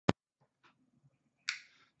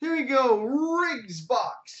Here we go, Riggs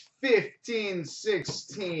box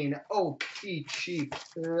 1516 OPC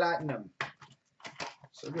Platinum.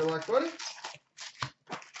 So good luck, buddy.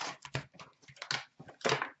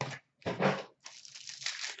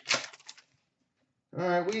 All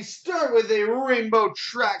right, we start with a Rainbow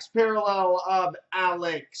Tracks parallel of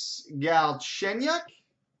Alex Galchenyuk.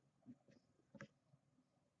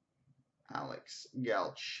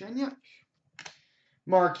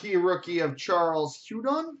 Marquee rookie of Charles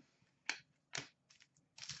Hudon.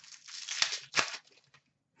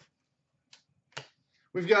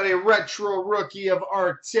 We've got a retro rookie of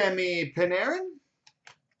Artemi Panarin.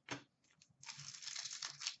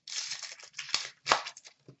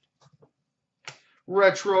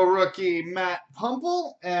 Retro rookie Matt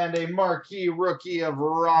Pumple and a marquee rookie of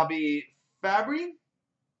Robbie Fabry.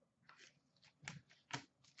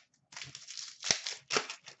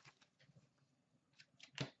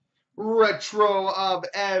 Retro of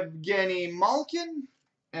Evgeny Malkin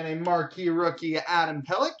and a marquee rookie Adam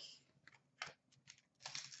Pelech.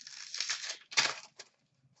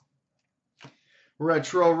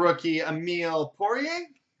 Retro rookie Emile Poirier.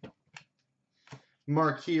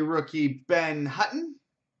 Marquee rookie Ben Hutton.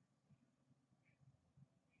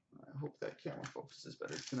 I hope that camera focuses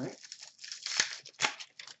better tonight.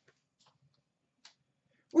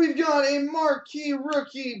 We've got a marquee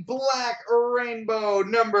rookie black rainbow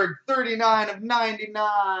numbered 39 of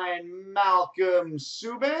 99 Malcolm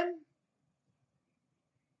Subban.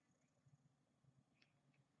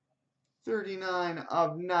 39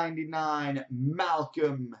 of 99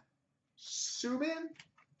 Malcolm Subban.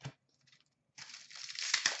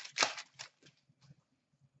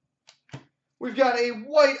 We've got a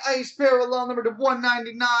white ice parallel number to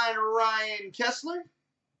 199 Ryan Kessler.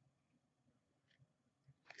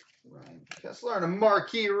 And a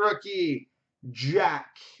marquee rookie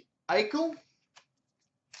Jack Eichel.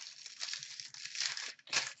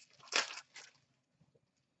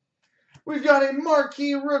 We've got a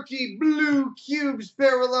marquee rookie blue cubes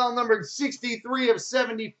parallel numbered 63 of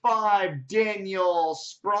 75 Daniel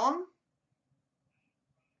Sprong.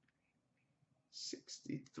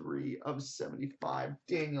 63 of 75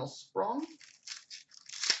 Daniel Sprong.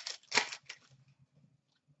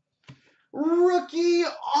 Rookie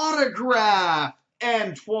autograph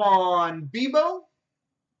Antoine Bibeau.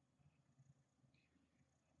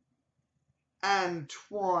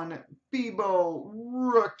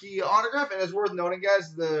 Rookie autograph. And it's worth noting,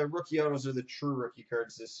 guys, the rookie autos are the true rookie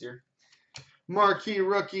cards this year. Marquee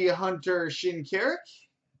rookie Hunter Shinkaruk.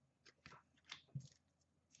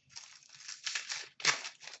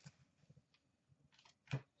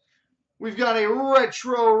 We've got a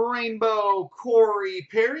retro rainbow Corey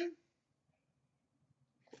Perry.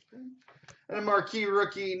 And a marquee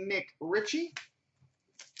rookie Nick Ritchie.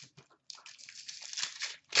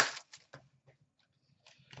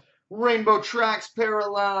 Rainbow Tracks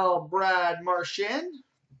parallel Brad Marchand.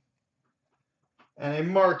 And a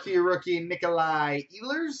marquee rookie Nikolai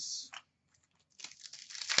Ehlers.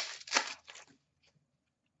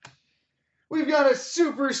 We've got a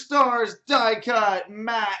Superstars die cut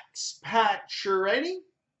Max Pacioretty.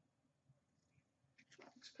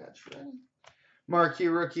 Marquee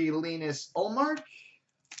rookie Linus Ullmark.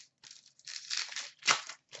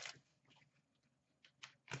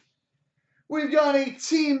 We've got a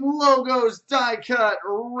Team Logos die cut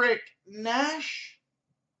Rick Nash.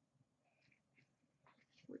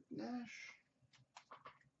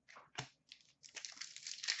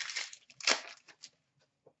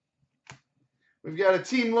 We've got a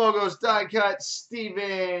Team Logos die cut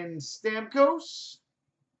Steven Stamkos.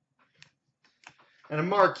 And a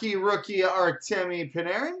marquee rookie Artemi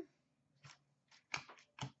Panarin.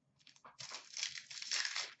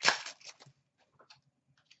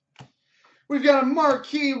 We've got a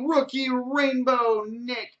marquee rookie rainbow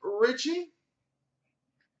Nick Ritchie.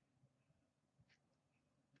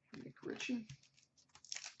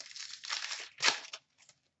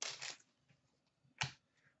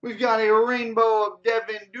 We've got a rainbow of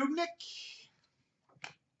Devin Dubnyk.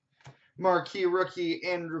 Marquee rookie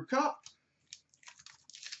Andrew Kopp.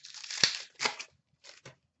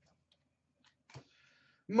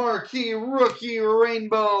 Marquee rookie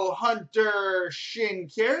rainbow Hunter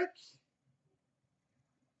Shinkaruk.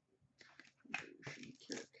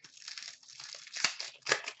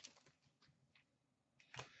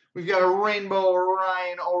 We've got a rainbow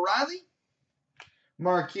Ryan O'Reilly.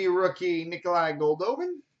 Marquee rookie Nikolai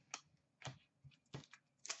Goldobin.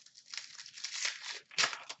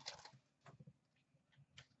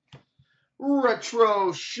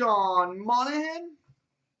 Retro Sean Monahan.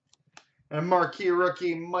 And marquee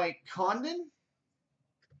rookie Mike Condon.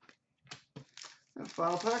 And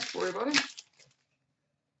final pack for you, buddy.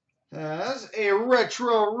 Has a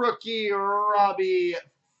retro rookie Robbie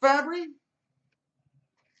Fabry.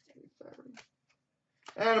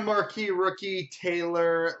 And a marquee rookie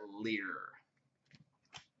Taylor Lear.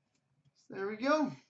 There we go.